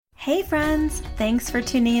Hey friends, thanks for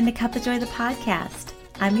tuning in to Cup of Joy, the podcast.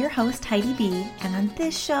 I'm your host, Heidi B, and on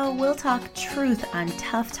this show, we'll talk truth on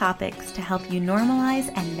tough topics to help you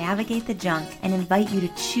normalize and navigate the junk and invite you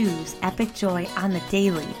to choose epic joy on the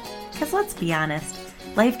daily. Because let's be honest,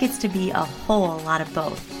 life gets to be a whole lot of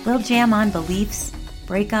both. We'll jam on beliefs,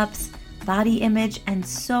 breakups, body image, and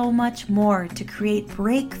so much more to create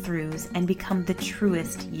breakthroughs and become the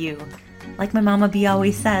truest you. Like my Mama B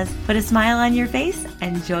always says, put a smile on your face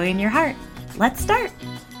and joy in your heart. Let's start.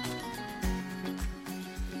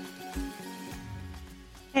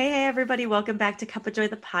 Hey, everybody. Welcome back to Cup of Joy,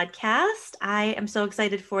 the podcast. I am so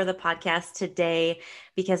excited for the podcast today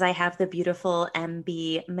because I have the beautiful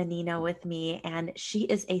MB Menino with me, and she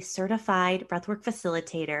is a certified breathwork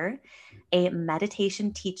facilitator, a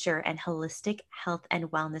meditation teacher, and holistic health and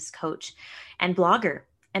wellness coach and blogger.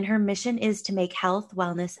 And her mission is to make health,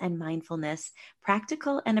 wellness, and mindfulness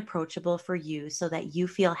practical and approachable for you so that you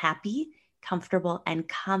feel happy, comfortable, and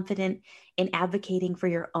confident in advocating for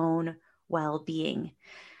your own well-being.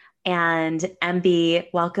 And MB,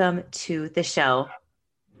 welcome to the show.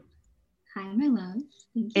 Hi, my love.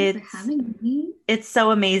 Thank you for having me. It's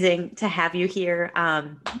so amazing to have you here.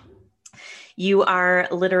 You are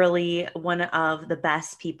literally one of the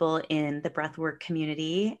best people in the breathwork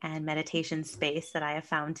community and meditation space that I have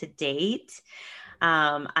found to date.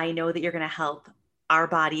 I know that you're going to help our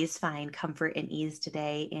bodies find comfort and ease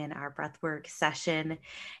today in our breathwork session.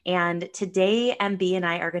 And today, MB and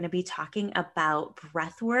I are going to be talking about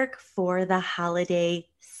breathwork for the holiday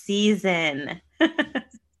season.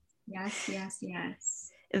 Yes.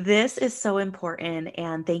 This is so important.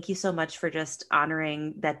 And thank you so much for just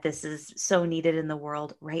honoring that this is so needed in the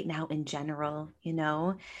world right now in general. You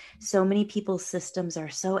know, so many people's systems are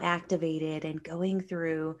so activated and growing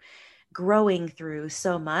through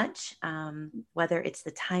so much, whether it's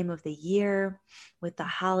the time of the year with the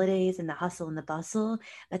holidays and the hustle and the bustle,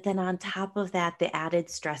 but then on top of that, the added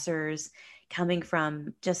stressors coming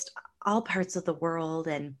from just all parts of the world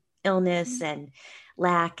and illness and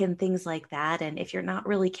lack and things like that. And if you're not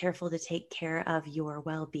really careful to take care of your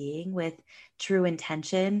well-being with true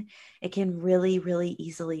intention, it can really, really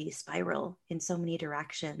easily spiral in so many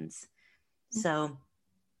directions. So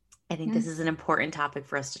I think this is an important topic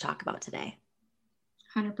for us to talk about today.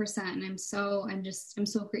 100%. And I'm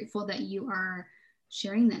so grateful that you are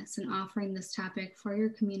sharing this and offering this topic for your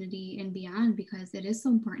community and beyond, because it is so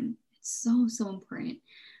important. It's so important,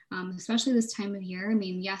 especially this time of year. I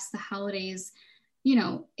mean, yes, the holidays, you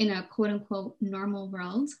know, in a quote unquote normal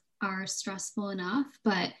world are stressful enough,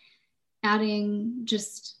 but adding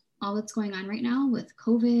just all that's going on right now with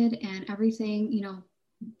COVID and everything, you know,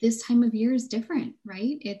 this time of year is different,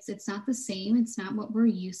 right? It's not the same. It's not what we're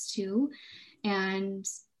used to. And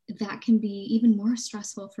that can be even more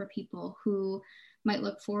stressful for people who might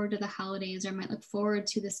look forward to the holidays or might look forward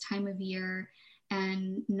to this time of year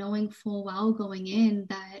and knowing full well going in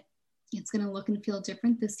that it's going to look and feel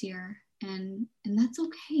different this year. And that's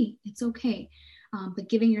okay. It's okay. But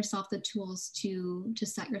giving yourself the tools to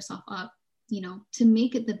set yourself up, you know, to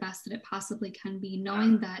make it the best that it possibly can be,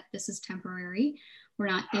 knowing that this is temporary. We're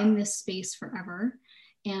not in this space forever,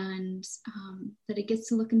 and that it gets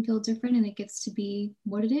to look and feel different, and it gets to be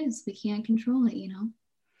what it is. We can't control it, you know?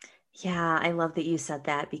 Yeah, I love that you said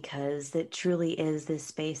that, because it truly is this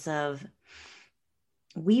space of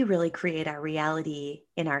we really create our reality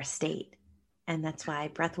in our state. And that's why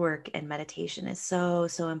breathwork and meditation is so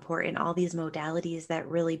important. All these modalities that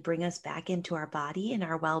really bring us back into our body and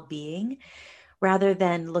our well-being, rather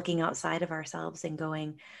than looking outside of ourselves and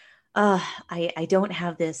going, I don't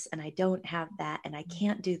have this and I don't have that and I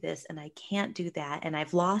can't do this and I can't do that and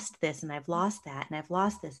I've lost this and I've lost that and I've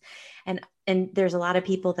lost this. And there's a lot of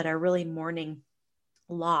people that are really mourning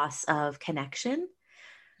loss of connection.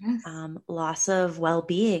 Yes. Loss of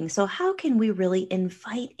well-being. So how can we really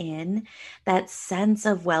invite in that sense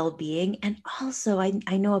of well-being? And also,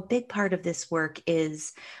 I know a big part of this work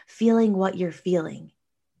is feeling what you're feeling,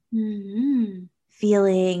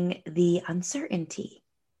 feeling the uncertainty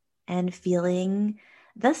and feeling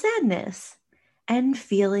the sadness and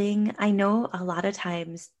feeling, I know a lot of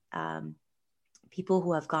times people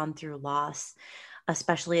who have gone through loss,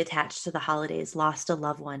 especially attached to the holidays, lost a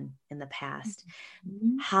loved one in the past.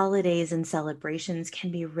 Holidays and celebrations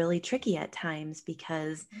can be really tricky at times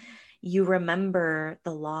because you remember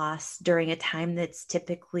the loss during a time that's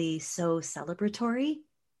typically so celebratory.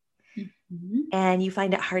 And you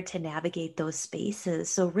find it hard to navigate those spaces.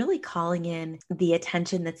 So really calling in the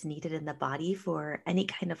attention that's needed in the body for any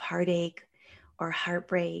kind of heartache or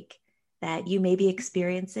heartbreak that you may be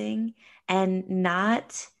experiencing and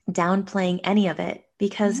not downplaying any of it,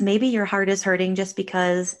 because maybe your heart is hurting just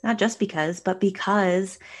because, not just because, but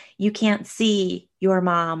because you can't see your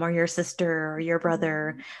mom or your sister or your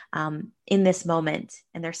brother in this moment,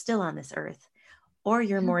 and they're still on this earth. Or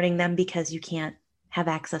you're mourning them because you can't have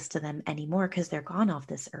access to them anymore because they're gone off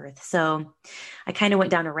this earth. So I kind of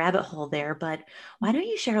went down a rabbit hole there, but why don't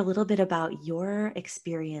you share a little bit about your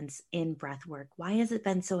experience in breath work? Why has it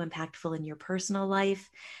been so impactful in your personal life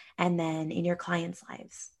and then in your clients'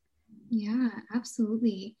 lives? Yeah,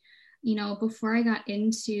 absolutely. Before I got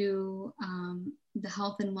into the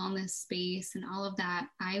health and wellness space and all of that,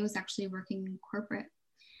 I was actually working in corporate.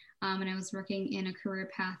 And I was working in a career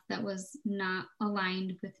path that was not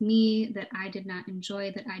aligned with me, that I did not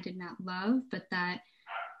enjoy, that I did not love, but that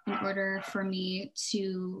in order for me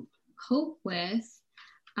to cope with,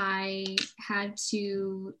 I had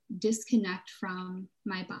to disconnect from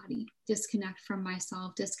my body, disconnect from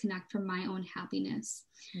myself, disconnect from my own happiness.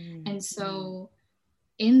 Mm-hmm. And so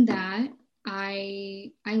in that,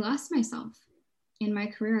 I lost myself in my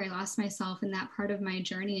career. I lost myself in that part of my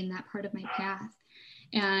journey, in that part of my path.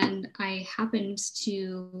 And I happened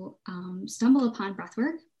to stumble upon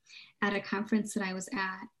breathwork at a conference that I was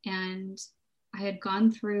at. And I had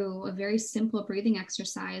gone through a very simple breathing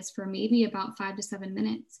exercise for maybe about 5 to 7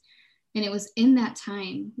 minutes. And it was in that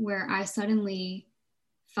time where I suddenly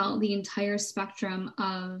felt the entire spectrum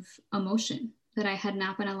of emotion that I had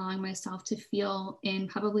not been allowing myself to feel in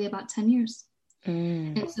probably about 10 years.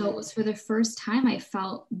 And so it was for the first time I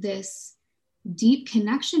felt this deep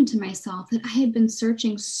connection to myself that I had been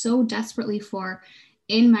searching so desperately for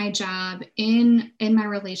in my job, in my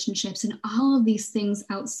relationships, and all of these things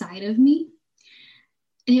outside of me.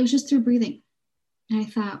 And it was just through breathing. And I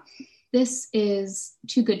thought, this is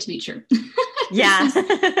too good to be true. Yeah. This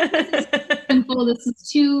is simple. This is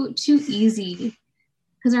too easy.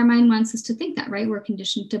 Because our mind wants us to think that, right? We're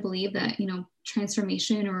conditioned to believe that,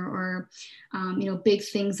 transformation or big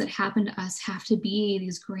things that happen to us have to be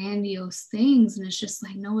these grandiose things. And it's just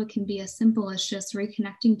like, no, it can be as simple as just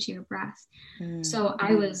reconnecting to your breath. So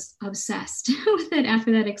I was obsessed with it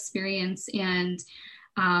after that experience, and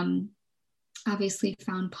obviously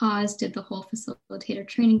found Pause, did the whole facilitator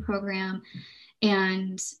training program.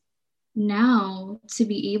 And now to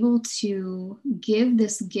be able to give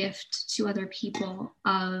this gift to other people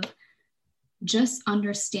of just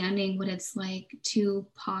understanding what it's like to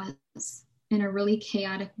pause in a really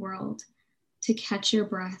chaotic world, to catch your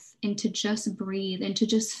breath and to just breathe and to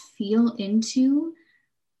just feel into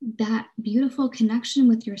that beautiful connection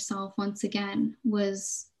with yourself once again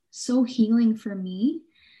was so healing for me.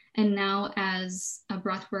 And now as a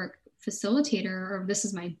breathwork facilitator, or this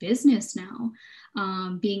is my business now,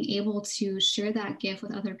 being able to share that gift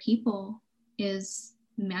with other people is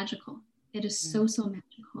magical. It is so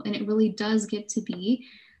magical. And it really does get to be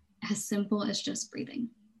as simple as just breathing.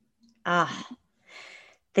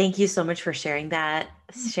 Thank you so much for sharing that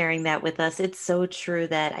with us. It's so true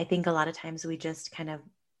that I think a lot of times we just kind of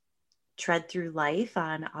tread through life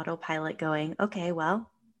on autopilot going, okay, well,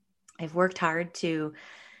 I've worked hard to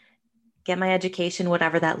get my education,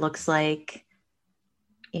 whatever that looks like,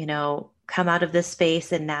 come out of this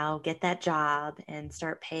space and now get that job and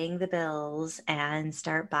start paying the bills and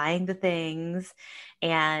start buying the things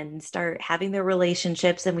and start having the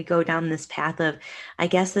relationships. And we go down this path of, I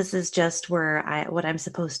guess this is just what I'm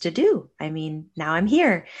supposed to do. I mean, now I'm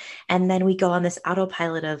here. And then we go on this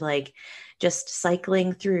autopilot of like, just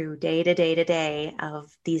cycling through day to day to day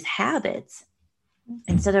of these habits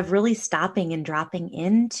instead of really stopping and dropping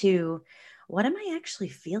into, what am I actually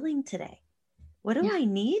feeling today? What do I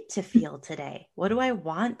need to feel today? What do I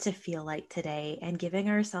want to feel like today? And giving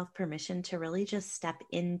ourselves permission to really just step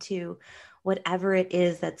into whatever it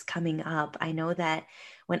is that's coming up. I know that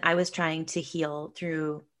when I was trying to heal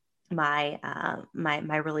through my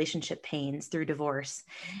relationship pains through divorce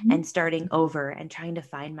and starting over and trying to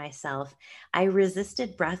find myself, I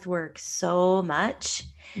resisted breath work so much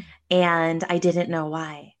and I didn't know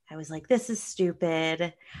why. I was like, this is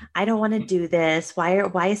stupid. I don't want to do this.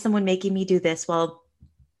 Why is someone making me do this? Well,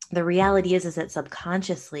 the reality is that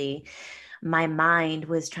subconsciously my mind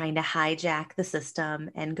was trying to hijack the system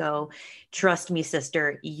and go, trust me,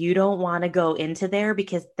 sister, you don't want to go into there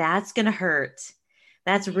because that's going to hurt.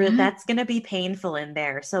 That's going to be painful in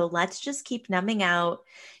there. So let's just keep numbing out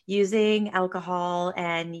using alcohol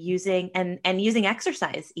and using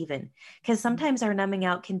exercise even, because sometimes our numbing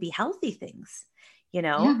out can be healthy things.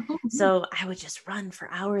 So I would just run for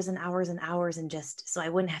hours and hours and hours and just so I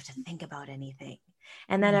wouldn't have to think about anything.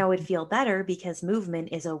 And then I would feel better because movement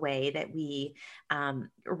is a way that we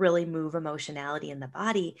really move emotionality in the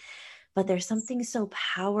body. But there's something so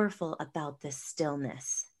powerful about the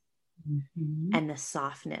stillness and the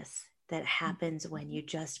softness that happens when you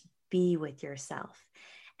just be with yourself.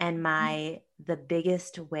 And the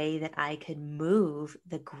biggest way that I could move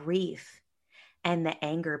the grief and the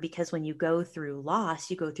anger, because when you go through loss,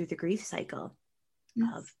 you go through the grief cycle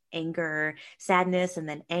of anger, sadness, and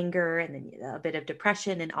then anger, and then a bit of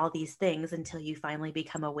depression and all these things until you finally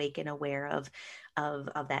become awake and aware of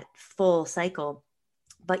that full cycle.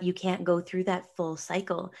 But you can't go through that full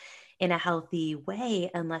cycle in a healthy way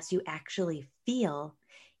unless you actually feel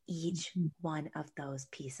each one of those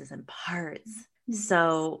pieces and parts.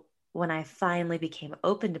 So when I finally became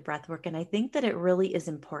open to breath work, and I think that it really is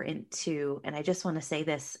important to, and I just want to say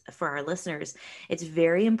this for our listeners, it's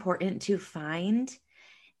very important to find,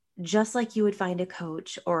 just like you would find a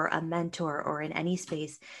coach or a mentor or in any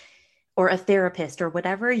space, or a therapist or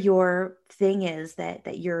whatever your thing is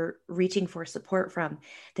that you're reaching for support from,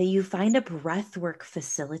 that you find a breathwork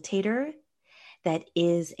facilitator that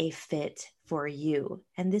is a fit for you.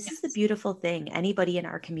 And this is the beautiful thing. Anybody in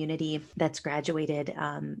our community that's graduated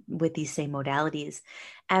with these same modalities,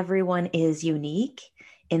 everyone is unique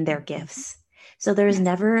in their gifts. So there's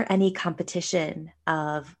never any competition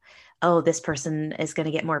of, oh, this person is going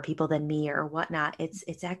to get more people than me or whatnot.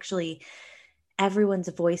 It's actually, everyone's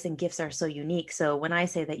voice and gifts are so unique. So when I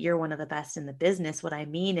say that you're one of the best in the business, what I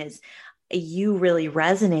mean is you really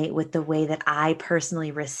resonate with the way that I personally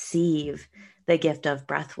receive the gift of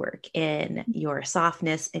breath work, in your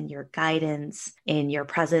softness, in your guidance, in your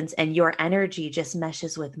presence, and your energy just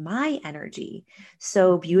meshes with my energy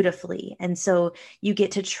so beautifully. And so you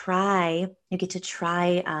get to try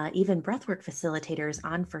even breathwork facilitators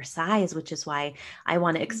on for size, which is why I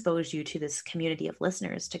want to expose you to this community of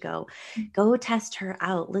listeners to go test her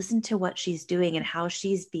out, listen to what she's doing and how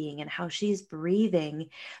she's being and how she's breathing,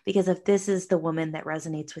 because if this is the woman that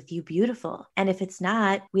resonates with you, beautiful. And if it's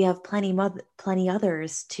not, we have plenty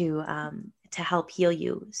others to help heal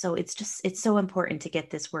you. So it's so important to get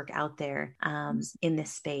this work out there in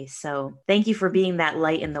this space. So thank you for being that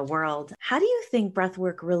light in the world. How do you think breath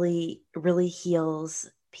work really, really heals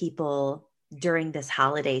people during this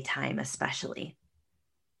holiday time, especially?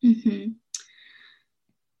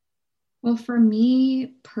 Well, for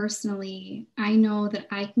me personally, I know that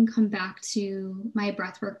I can come back to my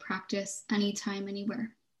breathwork practice anytime,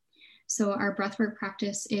 anywhere. So our breathwork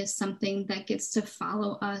practice is something that gets to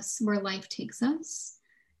follow us where life takes us.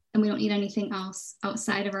 And we don't need anything else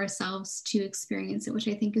outside of ourselves to experience it, which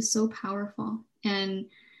I think is so powerful. And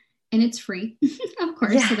it's free, of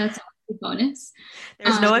course. Yeah. So that's a bonus.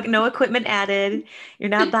 There's no equipment added. You're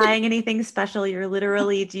not buying anything special. You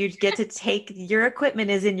get to take, your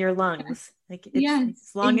equipment is in your lungs. Like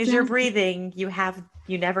as long as you're breathing, you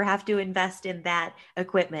never have to invest in that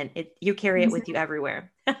equipment. You carry it with you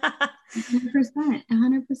everywhere. 100%.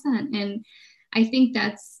 And I think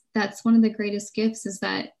that's one of the greatest gifts, is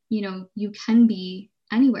that, you can be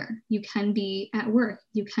anywhere. You can be at work.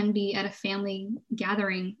 You can be at a family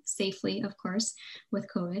gathering safely, of course, with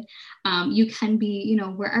COVID. You can be,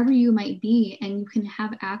 wherever you might be, and you can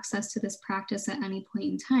have access to this practice at any point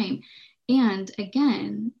in time. And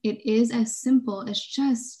again, it is as simple as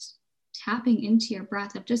just tapping into your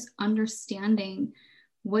breath, of just understanding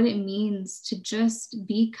what it means to just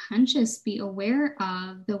be conscious, be aware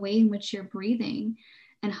of the way in which you're breathing,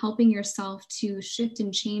 and helping yourself to shift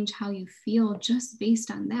and change how you feel just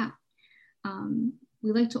based on that.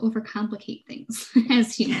 We like to overcomplicate things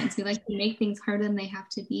as humans. We like to make things harder than they have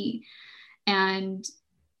to be. And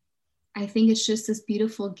I think it's just this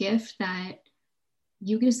beautiful gift that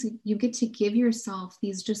you get to give yourself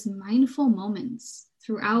these just mindful moments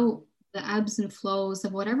throughout the ebbs and flows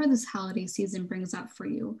of whatever this holiday season brings up for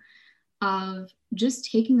you, of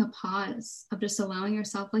just taking a pause, of just allowing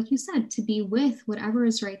yourself, like you said, to be with whatever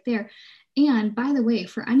is right there. And by the way,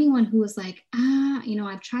 for anyone who is like,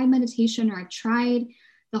 I've tried meditation, or I've tried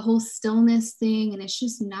the whole stillness thing and it's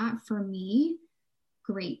just not for me,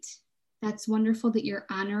 great. That's wonderful that you're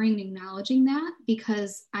honoring and acknowledging that,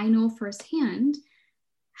 because I know firsthand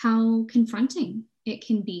how confronting it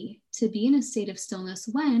can be to be in a state of stillness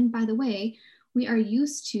when, by the way, we are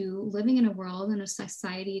used to living in a world, in a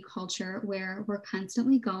society, culture where we're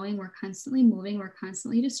constantly going, we're constantly moving, we're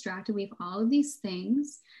constantly distracted. We have all of these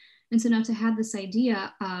things. And so now to have this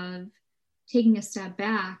idea of taking a step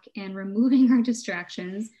back and removing our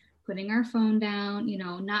distractions, putting our phone down,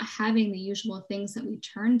 not having the usual things that we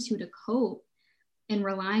turn to cope, and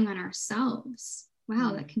relying on ourselves.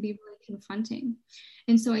 Wow, that can be really confronting.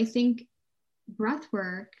 And so I think breath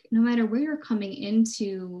work, no matter where you're coming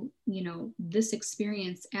into, this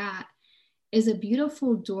experience at, is a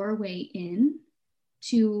beautiful doorway in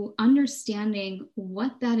to understanding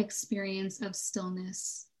what that experience of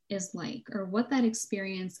stillness is like, or what that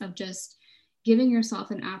experience of just giving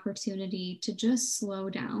yourself an opportunity to just slow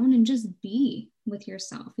down and just be with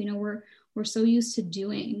yourself. We're so used to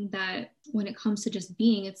doing that when it comes to just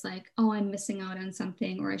being. It's like, oh, I'm missing out on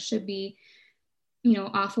something, or I should be,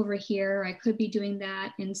 off over here, or I could be doing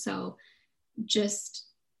that. And so just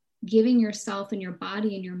giving yourself and your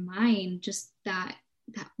body and your mind just that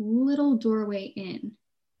little doorway in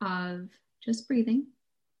of just breathing,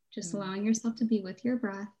 just allowing yourself to be with your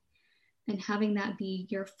breath, and having that be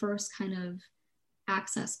your first kind of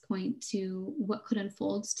access point to what could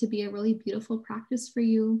unfold to be a really beautiful practice for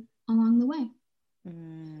you along the way.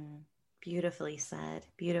 Beautifully said.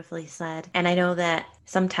 Beautifully said. And I know that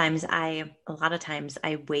a lot of times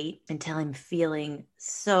I wait until I'm feeling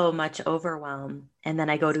so much overwhelm, and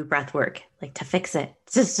then I go do breath work, like to fix it.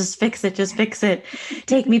 Just fix it. Just fix it.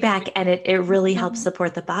 Take me back. And it really helps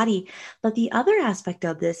support the body. But the other aspect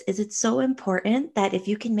of this is it's so important that if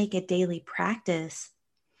you can make a daily practice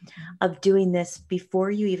of doing this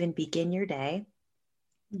before you even begin your day,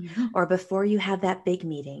 or before you have that big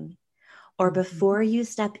meeting, or before you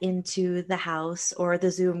step into the house or the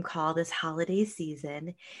Zoom call this holiday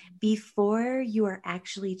season, before you are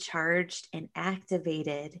actually charged and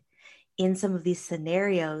activated in some of these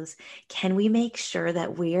scenarios, can we make sure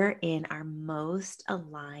that we're in our most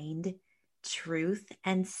aligned truth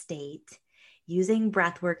and state, using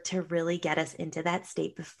breath work to really get us into that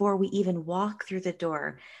state before we even walk through the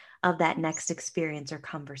door of that next experience or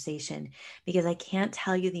conversation? Because I can't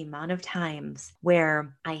tell you the amount of times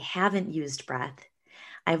where I haven't used breath.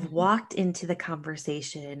 I've walked into the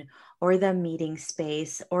conversation or the meeting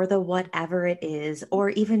space or the whatever it is,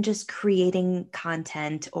 or even just creating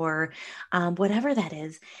content or whatever that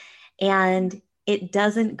is. And it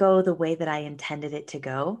doesn't go the way that I intended it to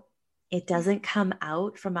go. It doesn't come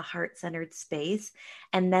out from a heart-centered space.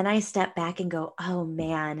 And then I step back and go, oh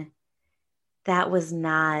man, that was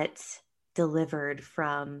not delivered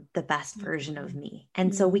from the best version of me.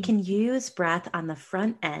 And so we can use breath on the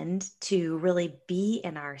front end to really be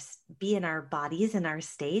in our bodies, in our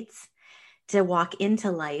states, to walk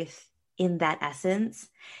into life in that essence.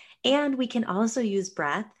 And we can also use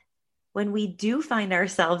breath when we do find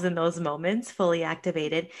ourselves in those moments fully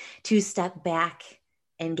activated, to step back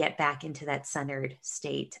and get back into that centered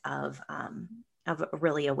state of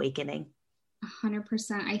really awakening.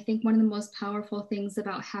 100%. I think one of the most powerful things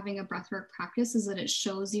about having a breathwork practice is that it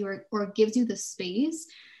shows you or gives you the space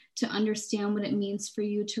to understand what it means for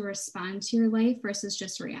you to respond to your life versus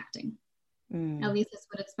just reacting. At least that's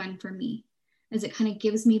what it's been for me, is it kind of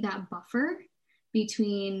gives me that buffer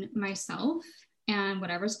between myself and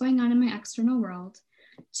whatever's going on in my external world,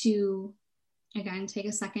 to, again, take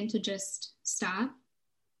a second to just stop,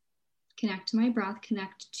 connect to my breath,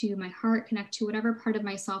 connect to my heart, connect to whatever part of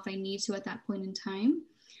myself I need to at that point in time,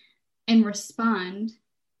 and respond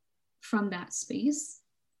from that space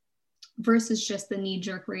versus just the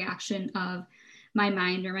knee-jerk reaction of my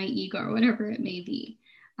mind or my ego or whatever it may be.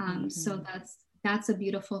 So that's a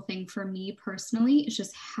beautiful thing for me personally. It's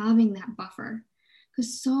just having that buffer,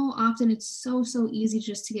 because so often it's so easy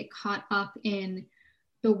just to get caught up in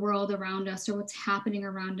the world around us, or what's happening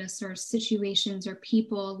around us, or situations or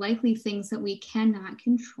people, likely things that we cannot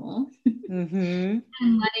control, and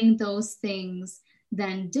letting those things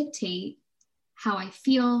then dictate how I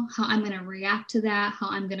feel, how I'm going to react to that, how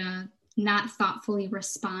I'm going to not thoughtfully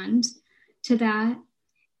respond to that.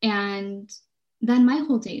 And then my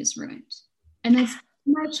whole day is ruined. And that's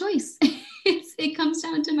my choice. It comes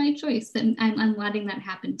down to my choice, and I'm letting that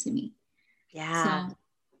happen to me. Yeah. So,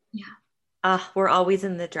 yeah. We're always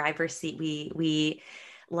in the driver's seat. We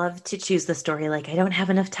love to choose the story like, I don't have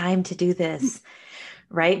enough time to do this,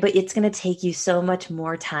 right? But it's going to take you so much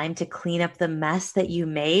more time to clean up the mess that you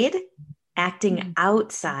made, acting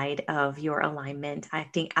outside of your alignment,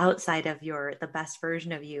 acting outside of the best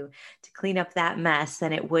version of you, to clean up that mess,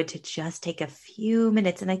 than it would to just take a few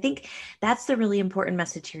minutes. And I think that's the really important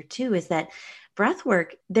message here too, is that breath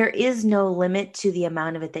work, there is no limit to the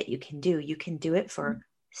amount of it that you can do. You can do it for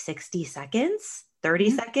 60 seconds,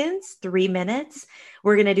 30 seconds, 3 minutes.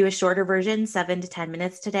 We're going to do a shorter version, 7 to 10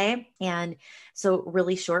 minutes today. And so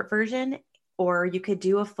really short version, or you could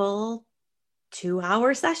do a full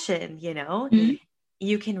 2-hour session,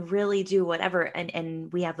 you can really do whatever.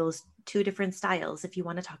 And we have those two different styles. If you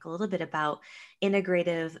want to talk a little bit about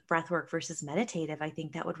integrative breathwork versus meditative, I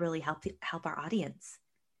think that would really help our audience.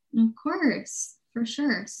 Of course, for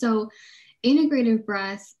sure. So integrative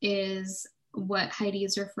breath is what Heidi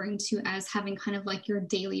is referring to as having kind of like your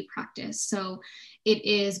daily practice. So it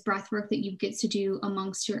is breath work that you get to do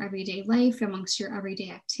amongst your everyday life, amongst your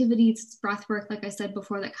everyday activities. It's breath work, like I said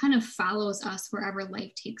before, that kind of follows us wherever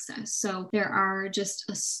life takes us. So there are just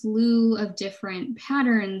a slew of different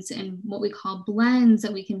patterns and what we call blends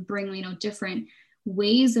that we can bring, different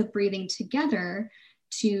ways of breathing together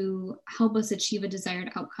to help us achieve a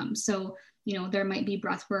desired outcome. So there might be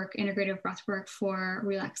breath work, integrative breath work for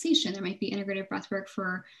relaxation. There might be integrative breath work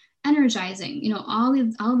for energizing,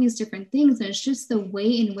 all these different things. And it's just the way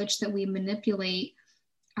in which that we manipulate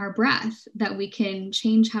our breath that we can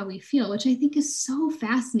change how we feel, which I think is so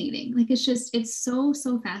fascinating. Like, it's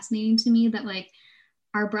so fascinating to me that like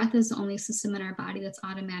our breath is the only system in our body that's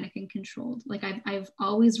automatic and controlled. Like I've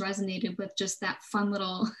always resonated with just that fun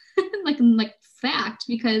little like fact,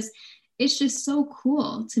 because it's just so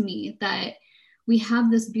cool to me that we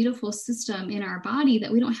have this beautiful system in our body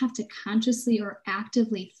that we don't have to consciously or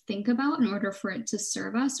actively think about in order for it to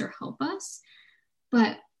serve us or help us.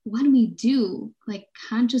 But when we do, like,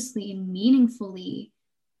 consciously and meaningfully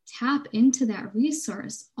tap into that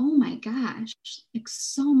resource, oh my gosh, like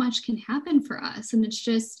so much can happen for us. And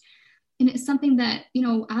it's something that,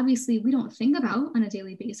 obviously we don't think about on a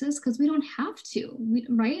daily basis because we don't have to,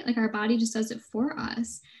 right? Like our body just does it for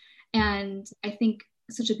us. And I think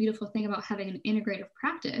such a beautiful thing about having an integrative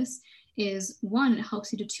practice is, one, it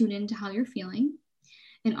helps you to tune into how you're feeling,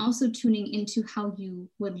 and also tuning into how you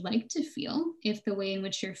would like to feel if the way in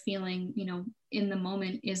which you're feeling, in the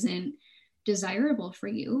moment isn't desirable for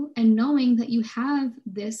you, and knowing that you have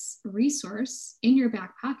this resource in your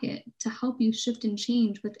back pocket to help you shift and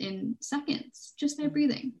change within seconds just by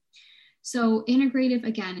breathing. So integrative,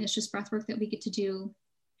 again, is just breath work that we get to do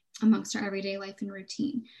amongst our everyday life and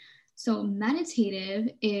routine. So meditative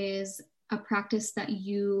is a practice that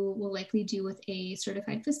you will likely do with a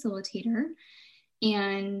certified facilitator.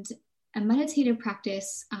 And a meditative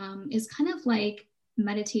practice is kind of like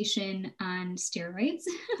meditation on steroids,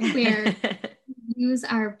 where we use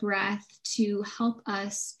our breath to help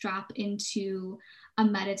us drop into a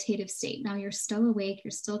meditative state. Now you're still awake,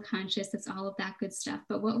 you're still conscious, it's all of that good stuff.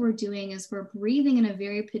 But what we're doing is we're breathing in a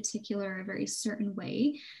very particular, a very certain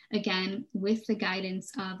way, again, with the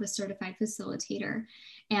guidance of a certified facilitator.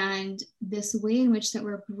 And this way in which that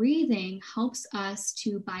we're breathing helps us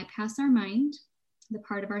to bypass our mind, the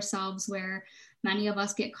part of ourselves where many of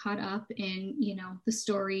us get caught up in, the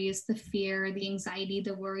stories, the fear, the anxiety,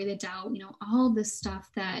 the worry, the doubt, all this stuff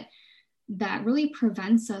that really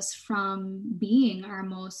prevents us from being our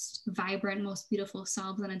most vibrant, most beautiful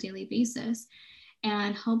selves on a daily basis,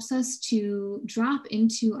 and helps us to drop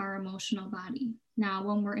into our emotional body. Now,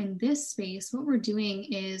 when we're in this space, what we're doing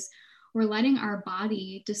is we're letting our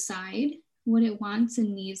body decide what it wants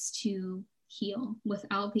and needs to heal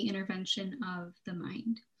without the intervention of the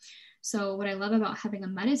mind. So what I love about having a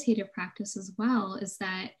meditative practice as well is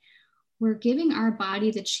that we're giving our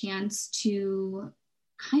body the chance to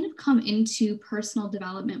kind of come into personal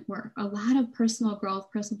development work. A lot of personal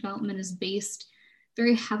growth, personal development is based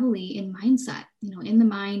very heavily in mindset, in the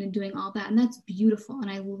mind and doing all that. And that's beautiful.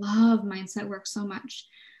 And I love mindset work so much,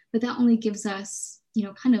 but that only gives us,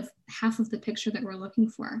 kind of half of the picture that we're looking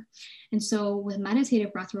for. And so with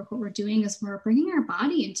meditative breathwork, what we're doing is we're bringing our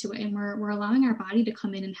body into it, and we're allowing our body to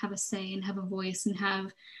come in and have a say and have a voice and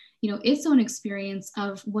have, its own experience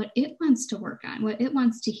of what it wants to work on, what it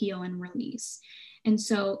wants to heal and release. And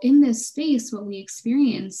so in this space, what we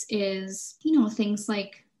experience is, things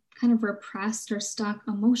like kind of repressed or stuck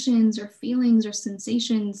emotions or feelings or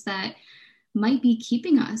sensations that might be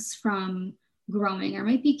keeping us from growing or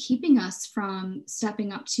might be keeping us from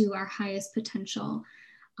stepping up to our highest potential.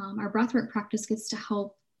 Our breathwork practice gets to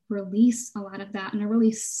help release a lot of that in a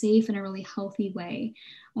really safe and a really healthy way,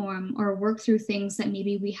 or work through things that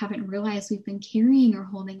maybe we haven't realized we've been carrying or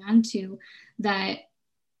holding on to that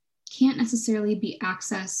can't necessarily be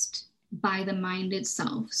accessed by the mind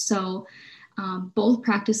itself. So both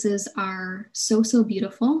practices are so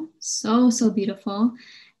beautiful, so beautiful.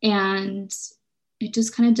 And it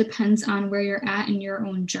just kind of depends on where you're at in your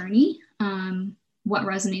own journey, what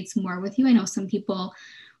resonates more with you. I know some people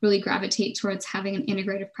really gravitate towards having an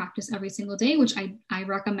integrative practice every single day, which I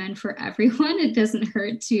recommend for everyone. It doesn't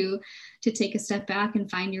hurt to take a step back and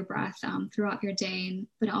find your breath throughout your day,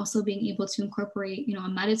 but also being able to incorporate, a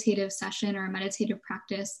meditative session or a meditative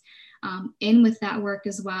practice in with that work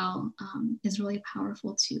as well is really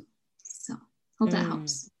powerful too. So hope that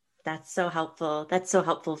helps. That's so helpful. That's so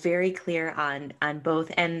helpful. Very clear on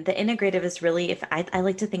both. And the integrative is really, if I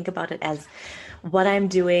like to think about it as what I'm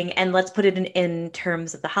doing, and let's put it in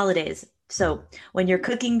terms of the holidays. So when you're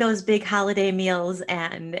cooking those big holiday meals,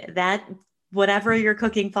 and that whatever you're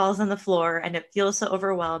cooking falls on the floor and it feels so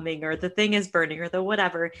overwhelming, or the thing is burning, or the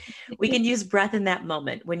whatever, we can use breath in that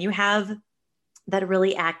moment. When you have that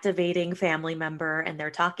really activating family member and they're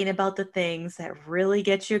talking about the things that really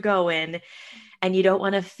get you going and you don't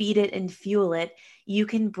want to feed it and fuel it, you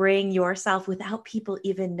can bring yourself without people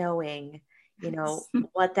even knowing,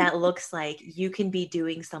 what that looks like. You can be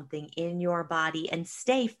doing something in your body and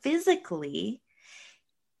stay physically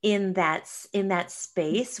in that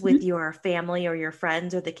space with your family or your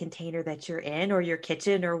friends or the container that you're in or your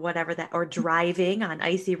kitchen or whatever that, or driving on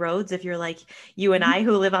icy roads if you're like you and I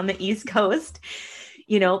who live on the East Coast,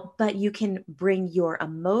 but you can bring your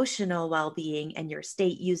emotional well-being and your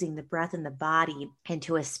state using the breath and the body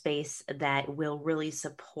into a space that will really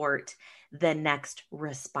support the next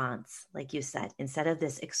response. Like you said, instead of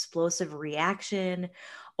this explosive reaction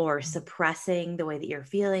or suppressing the way that you're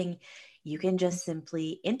feeling, you can just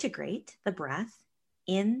simply integrate the breath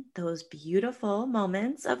in those beautiful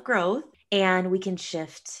moments of growth, and we can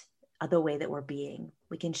shift the way that we're being.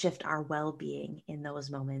 We can shift our well-being in those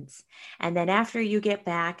moments. And then after you get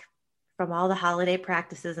back from all the holiday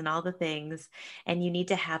practices and all the things, and you need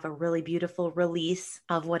to have a really beautiful release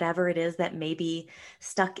of whatever it is that may be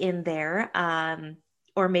stuck in there,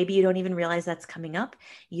 or maybe you don't even realize that's coming up,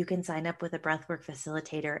 you can sign up with a breathwork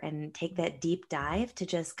facilitator and take that deep dive to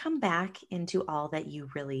just come back into all that you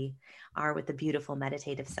really are with the beautiful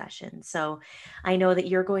meditative session. So I know that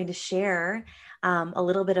you're going to share a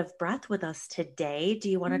little bit of breath with us today. Do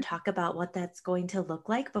you want to talk about what that's going to look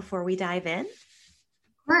like before we dive in?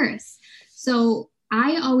 Of course. So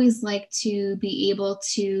I always like to be able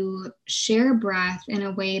to share breath in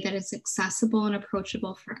a way that is accessible and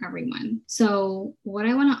approachable for everyone. So what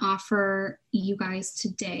I want to offer you guys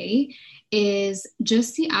today is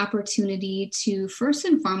just the opportunity to first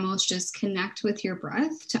and foremost just connect with your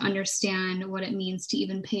breath, to understand what it means to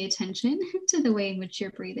even pay attention to the way in which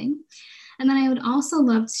you're breathing. And then I would also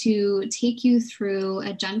love to take you through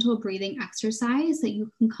a gentle breathing exercise that you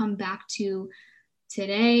can come back to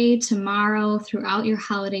today, tomorrow, throughout your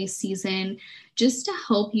holiday season, just to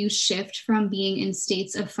help you shift from being in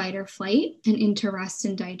states of fight or flight and into rest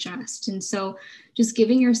and digest. And so just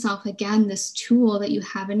giving yourself, again, this tool that you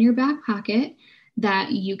have in your back pocket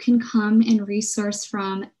that you can come and resource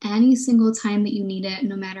from any single time that you need it,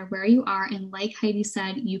 no matter where you are. And like Heidi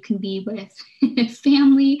said, you can be with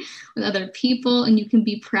family, with other people, and you can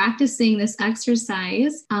be practicing this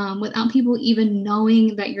exercise without people even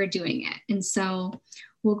knowing that you're doing it. And so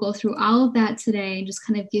we'll go through all of that today and just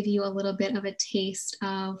kind of give you a little bit of a taste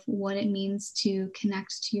of what it means to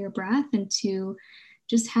connect to your breath and to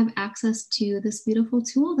just have access to this beautiful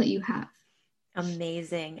tool that you have.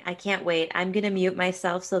 Amazing. I can't wait. I'm going to mute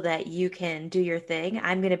myself so that you can do your thing.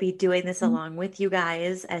 I'm going to be doing this along with you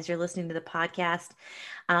guys as you're listening to the podcast.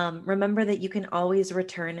 Remember that you can always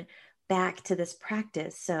return back to this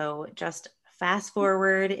practice. So just fast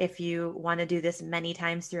forward if you want to do this many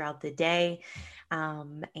times throughout the day.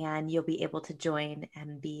 And you'll be able to join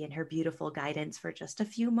and be in her beautiful guidance for just a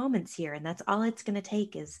few moments here. And that's all it's going to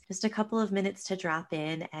take, is just a couple of minutes to drop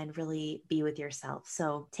in and really be with yourself.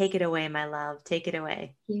 So take it away, my love. Take it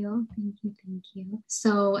away. Thank you.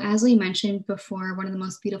 So as we mentioned before, one of the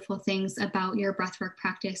most beautiful things about your breathwork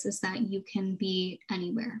practice is that you can be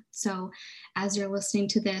anywhere. So as you're listening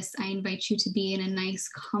to this, I invite you to be in a nice,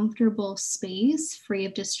 comfortable space, free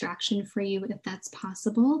of distraction for you, if that's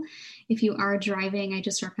possible. If you are driving, I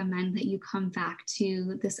just recommend that you come back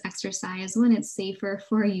to this exercise when it's safer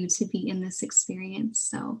for you to be in this experience.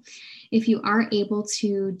 So if you are able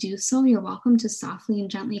to do so, you're welcome to softly and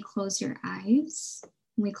gently close your eyes.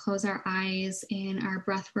 When we close our eyes in our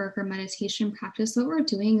breathwork or meditation practice, what we're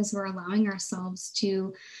doing is we're allowing ourselves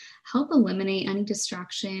to help eliminate any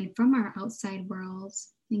distraction from our outside world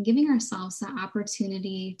and giving ourselves the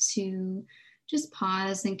opportunity to just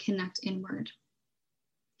pause and connect inward.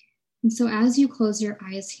 And so as you close your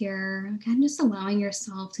eyes here, again, just allowing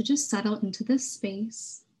yourself to just settle into this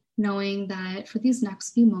space, knowing that for these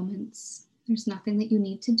next few moments, there's nothing that you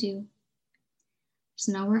need to do. There's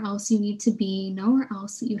nowhere else you need to be, nowhere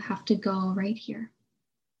else that you have to go, right here.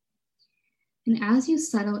 And as you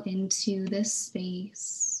settle into this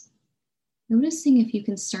space, noticing if you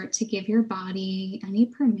can start to give your body any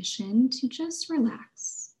permission to just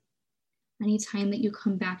relax. Anytime that you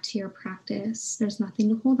come back to your practice, there's nothing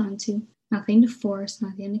to hold on to, nothing to force,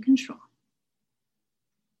 nothing to control.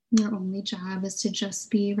 Your only job is to just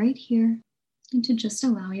be right here and to just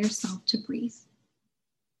allow yourself to breathe.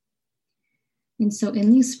 And so in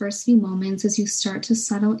these first few moments, as you start to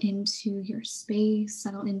settle into your space,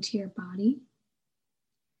 settle into your body,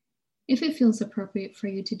 if it feels appropriate for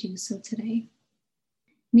you to do so today,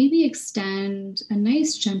 maybe extend a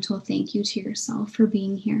nice, gentle thank you to yourself for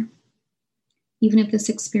being here. Even if this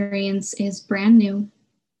experience is brand new,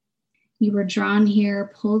 you were drawn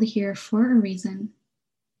here, pulled here for a reason.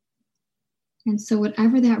 And so,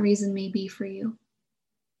 whatever that reason may be for you,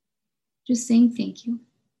 just saying thank you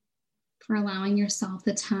for allowing yourself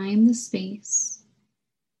the time, the space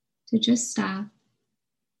to just stop,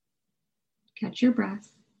 catch your breath,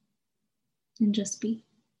 and just be.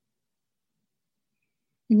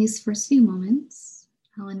 In these first few moments,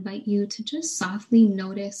 I'll invite you to just softly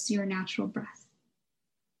notice your natural breath.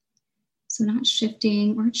 So, not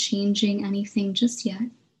shifting or changing anything just yet.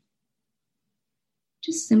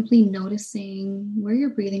 Just simply noticing where you're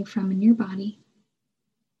breathing from in your body.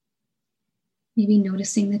 Maybe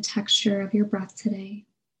noticing the texture of your breath today.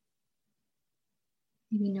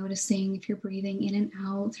 Maybe noticing if you're breathing in and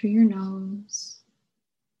out through your nose,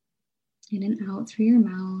 in and out through your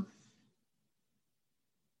mouth.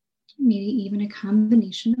 Maybe even a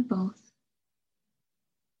combination of both,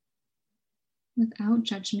 without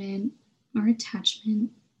judgment or attachment,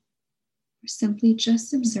 or simply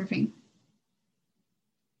just observing.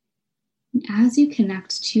 And as you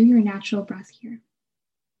connect to your natural breath here,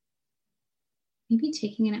 maybe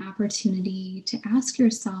taking an opportunity to ask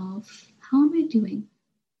yourself, how am I doing?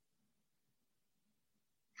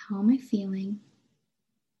 How am I feeling?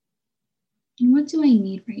 And what do I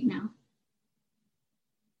need right now?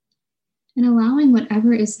 And allowing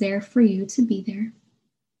whatever is there for you to be there.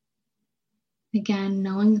 Again,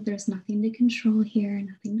 knowing that there's nothing to control here,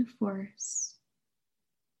 nothing to force.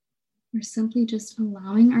 We're simply just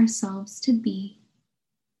allowing ourselves to be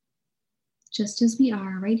just as we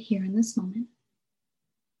are right here in this moment.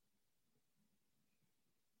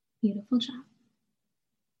 Beautiful job.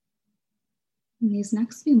 In these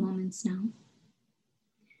next few moments now,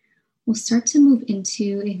 we'll start to move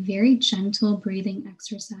into a very gentle breathing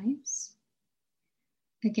exercise.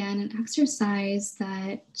 Again, an exercise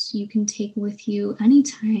that you can take with you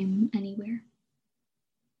anytime, anywhere.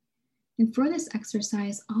 And for this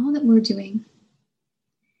exercise, all that we're doing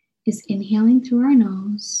is inhaling through our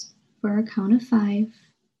nose for a count of 5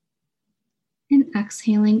 and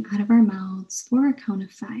exhaling out of our mouths for a count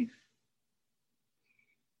of 5.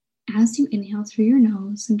 As you inhale through your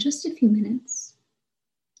nose in just a few minutes,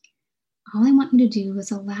 all I want you to do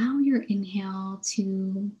is allow your inhale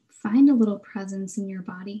to find a little presence in your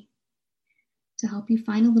body, to help you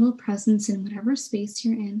find a little presence in whatever space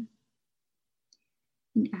you're in.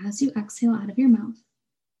 And as you exhale out of your mouth,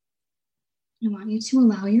 I want you to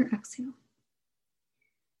allow your exhale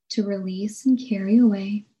to release and carry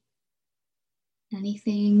away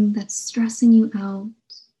anything that's stressing you out,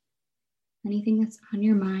 anything that's on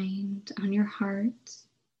your mind, on your heart,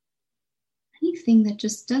 anything that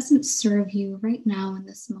just doesn't serve you right now in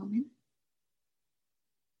this moment.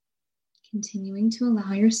 Continuing to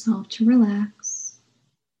allow yourself to relax,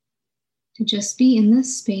 to just be in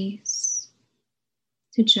this space,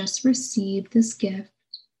 to just receive this gift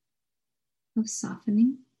of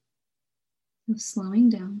softening, of slowing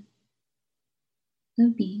down,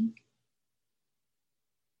 of being.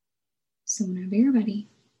 So whenever you're ready,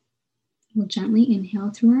 we'll gently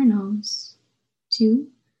inhale through our nose, 2,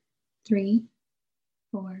 3,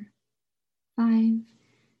 4, 5.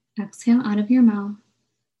 Exhale out of your mouth,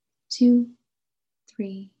 2,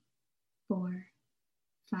 3, 4,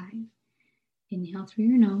 5. Inhale through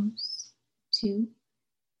your nose, 2,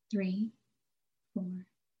 3, 4,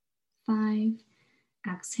 5.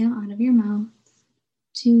 Exhale out of your mouth,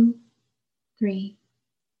 2, 3,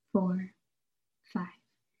 4, 5.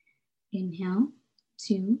 Inhale,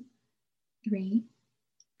 2, 3,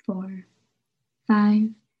 4, 5.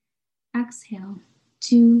 Exhale,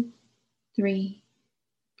 2, 3,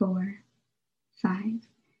 4, 5.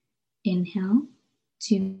 Inhale,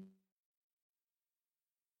 2,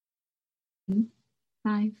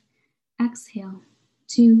 5. Exhale,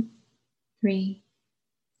 2, 3,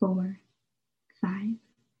 4, 5.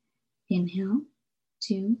 Inhale,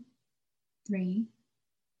 2, 3,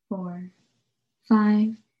 4,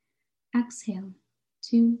 5. Exhale,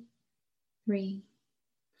 2, 3,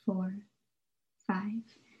 4, 5.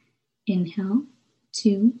 Inhale,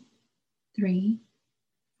 2, 3,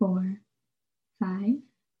 4, 5.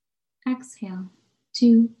 Exhale,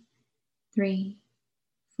 2, 3,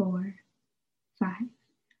 4, 5.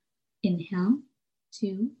 Inhale,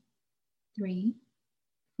 2, 3,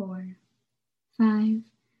 4, 5.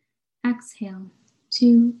 Exhale,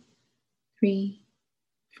 2, 3,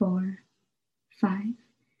 4, 5.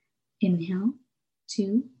 Inhale,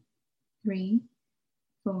 2, 3,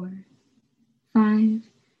 4, 5.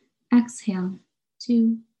 Exhale,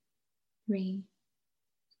 2, 3,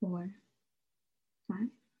 4, 5.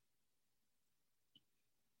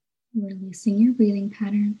 Releasing your breathing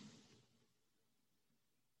pattern.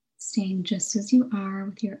 Staying just as you are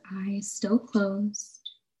with your eyes still closed,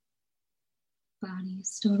 body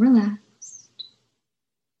still relaxed.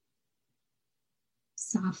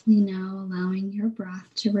 Softly now allowing your breath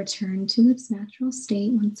to return to its natural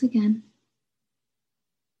state once again.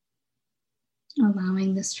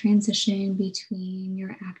 Allowing this transition between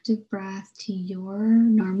your active breath to your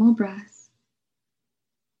normal breath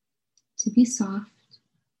to be soft,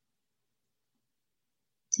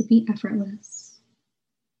 to be effortless,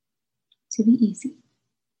 to be easy.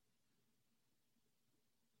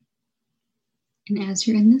 And as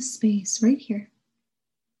you're in this space right here,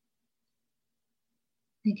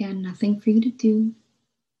 again, nothing for you to do,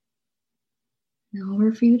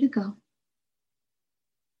 nowhere for you to go.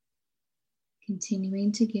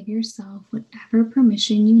 Continuing to give yourself whatever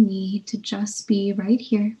permission you need to just be right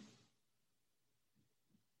here.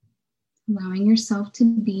 Allowing yourself to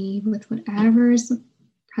be with whatever is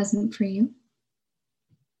present for you.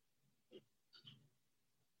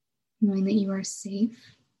 Knowing that you are safe,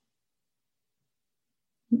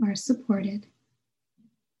 you are supported,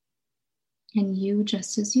 and you,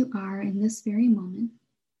 just as you are in this very moment,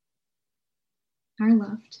 are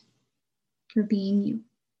loved for being you.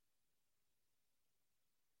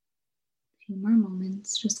 A few more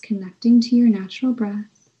moments, just connecting to your natural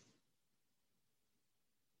breath.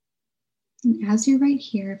 And as you're right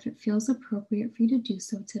here, if it feels appropriate for you to do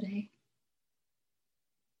so today,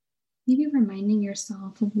 maybe reminding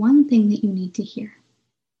yourself of one thing that you need to hear.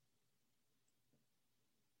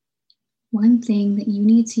 One thing that you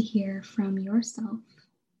need to hear from yourself.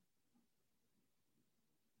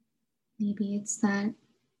 Maybe it's that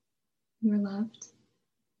you're loved,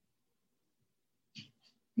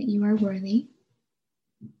 that you are worthy,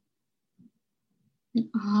 that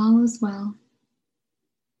all is well.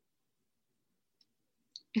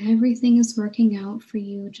 Everything is working out for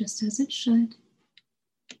you just as it should.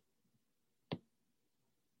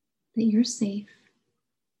 That you're safe,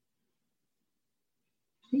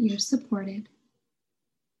 that you're supported,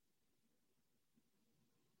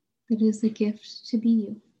 that it is a gift to be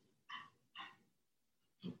you.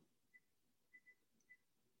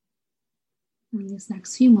 In these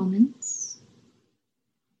next few moments,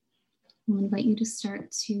 I'll invite you to start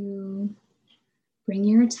to bring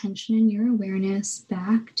your attention and your awareness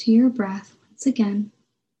back to your breath once again.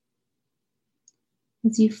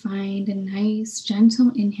 As you find a nice,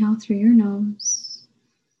 gentle inhale through your nose,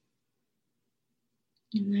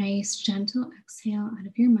 a nice, gentle exhale out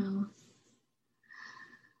of your mouth.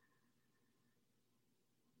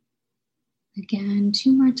 Again,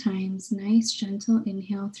 2 more times. Nice, gentle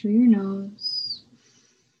inhale through your nose.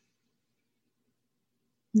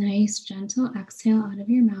 Nice, gentle exhale out of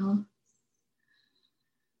your mouth.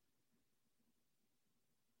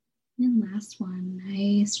 And last one,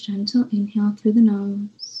 nice, gentle inhale through the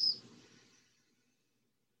nose.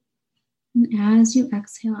 And as you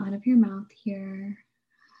exhale out of your mouth here,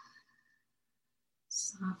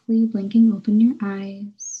 softly blinking open your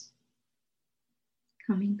eyes,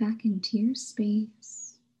 coming back into your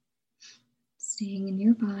space, staying in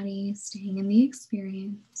your body, staying in the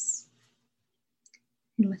experience.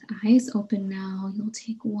 And with eyes open now, you'll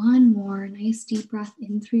take one more nice deep breath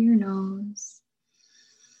in through your nose,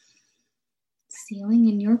 sealing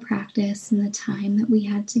in your practice and the time that we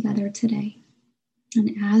had together today.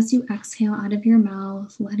 And as you exhale out of your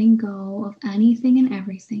mouth, letting go of anything and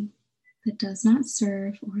everything that does not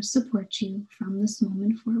serve or support you from this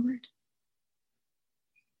moment forward.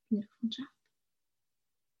 Beautiful job.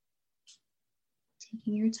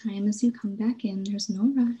 Taking your time as you come back in, there's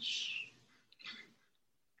no rush.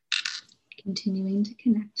 Continuing to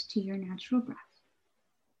connect to your natural breath.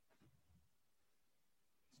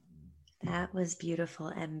 That was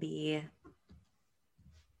beautiful, MB.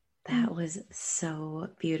 That was so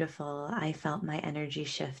beautiful. I felt my energy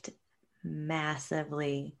shift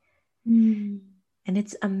massively. And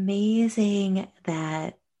it's amazing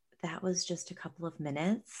that that was just a couple of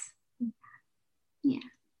minutes. Yeah.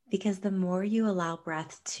 Because the more you allow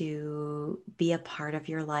breath to be a part of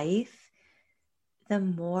your life, the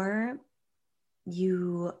more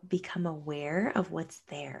you become aware of what's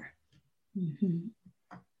there. Mm-hmm.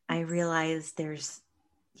 I realize there's,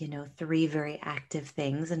 3 very active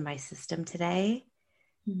things in my system today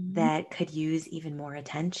that could use even more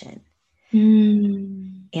attention.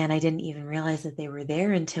 And I didn't even realize that they were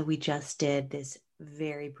there until we just did this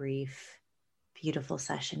very brief, beautiful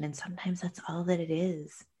session. And sometimes that's all that it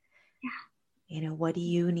is. Yeah. What do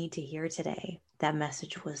you need to hear today? That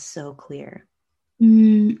message was so clear.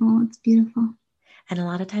 Oh, it's beautiful. And a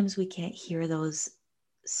lot of times we can't hear those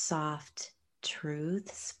soft,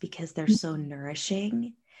 truths because they're so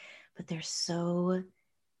nourishing, but they're so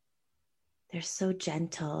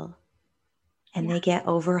gentle, and they get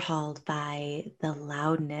overhauled by the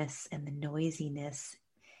loudness and the noisiness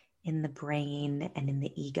in the brain and in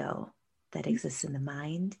the ego that exists in the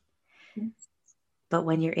mind. But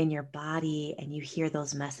when you're in your body and you hear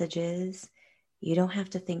those messages, you don't have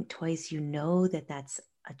to think twice. You know that that's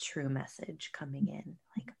a true message coming in.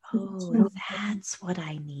 Like, oh, that's what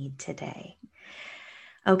I need today.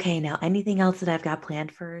 Okay, now anything else that I've got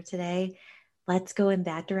planned for today? Let's go in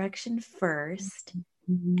that direction first,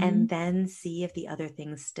 and then see if the other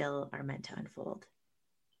things still are meant to unfold.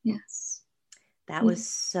 Yes. That was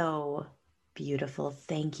so beautiful.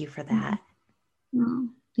 Thank you for that. Oh,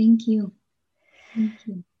 thank you. Thank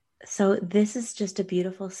you. So this is just a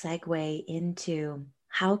beautiful segue into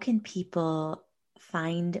how can people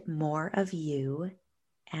find more of you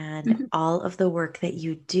and all of the work that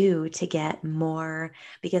you do to get more,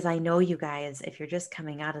 because I know you guys, if you're just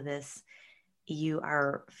coming out of this, you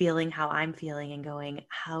are feeling how I'm feeling and going,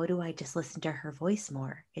 how do I just listen to her voice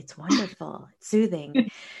more? It's wonderful. It's soothing.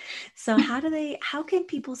 So how can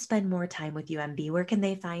people spend more time with you, MB? Where can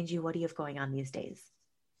they find you? What do you have going on these days?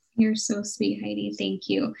 You're so sweet, Heidi. Thank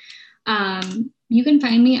you. You can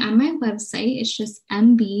find me on my website. It's just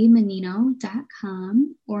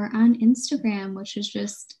mbmenino.com, or on Instagram, which is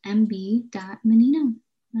just mb.menino.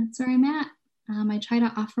 That's where I'm at. I try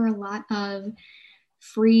to offer a lot of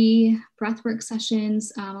free breathwork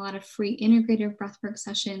sessions, a lot of free integrative breathwork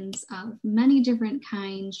sessions of many different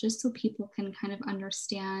kinds, just so people can kind of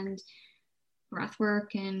understand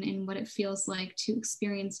breathwork and what it feels like to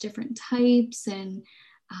experience different types and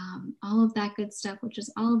all of that good stuff, which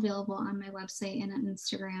is all available on my website and on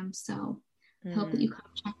Instagram. So I hope that you come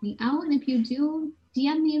check me out. And if you do,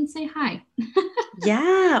 DM me and say hi.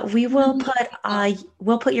 Yeah, we will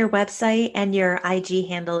put your website and your IG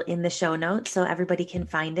handle in the show notes so everybody can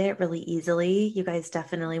find it really easily. You guys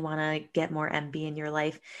definitely want to get more MB in your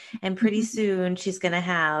life. And pretty soon she's going to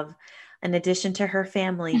have an addition to her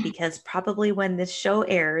family, because probably when this show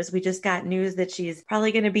airs, we just got news that she's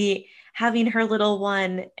probably going to be having her little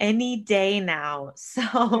one any day now.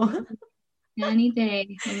 So any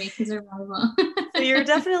day he'll make his arrival. So you're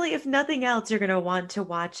definitely, if nothing else, you're going to want to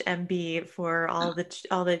watch MB for all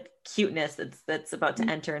the cuteness that's about to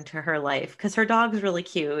enter into her life, because her dog's really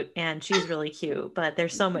cute and she's really cute, but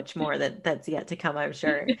there's so much more that's yet to come, I'm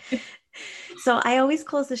sure. So I always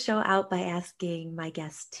close the show out by asking my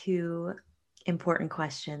guests 2 important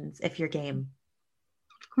questions, if you're game.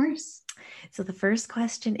 Of course. So the first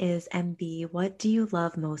question is, MB, what do you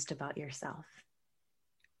love most about yourself?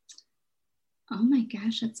 Oh my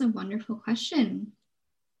gosh, that's a wonderful question.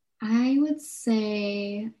 I would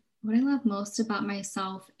say what I love most about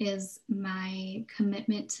myself is my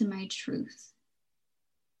commitment to my truth.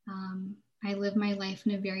 I live my life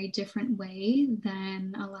in a very different way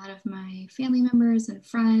than a lot of my family members and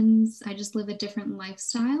friends. I just live a different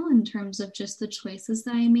lifestyle in terms of just the choices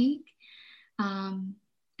that I make. And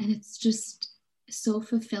it's just so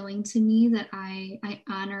fulfilling to me that I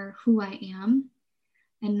honor who I am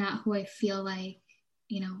and not who I feel like,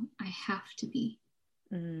 I have to be.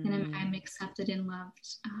 And I'm accepted and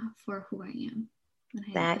loved for who I am.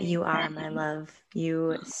 That you are, my love.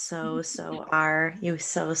 You so are. You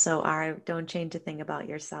so are. Don't change a thing about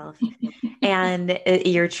yourself. And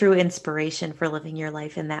you're true inspiration for living your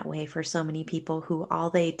life in that way for so many people who all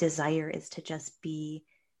they desire is to just be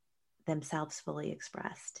themselves fully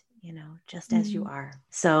expressed, just as you are.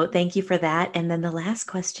 So thank you for that. And then the last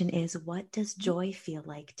question is, what does joy feel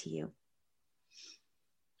like to you?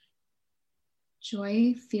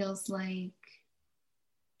 Joy feels like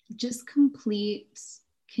just complete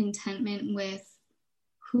contentment with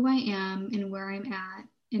who I am and where I'm at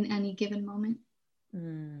in any given moment.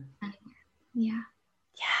 Yeah.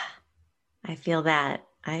 I feel that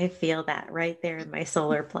right there in my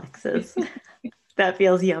solar plexus. That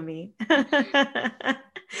feels yummy.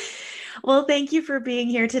 Well, thank you for being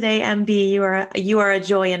here today, MB. You are a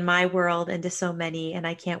joy in my world and to so many, and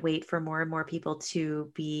I can't wait for more and more people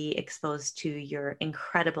to be exposed to your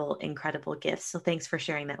incredible, incredible gifts. So thanks for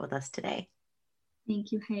sharing that with us today.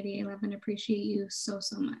 Thank you, Heidi. I love and appreciate you so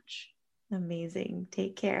much. Amazing.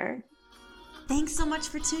 Take care. Thanks so much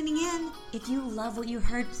for tuning in. If you love what you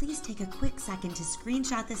heard, please take a quick second to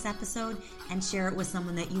screenshot this episode and share it with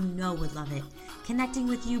someone that you know would love it. Connecting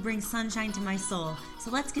with you brings sunshine to my soul, so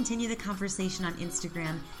let's continue the conversation on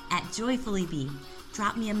Instagram at JoyfullyBe.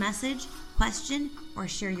 Drop me a message, question, or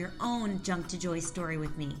share your own Jump to Joy story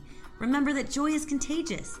with me. Remember that joy is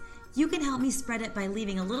contagious. You can help me spread it by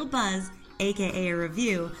leaving a little buzz, aka a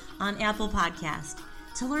review, on Apple Podcast.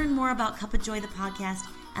 To learn more about Cup of Joy, the podcast,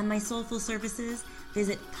 and my soulful services,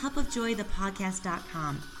 visit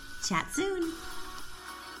cupofjoythepodcast.com. Chat soon.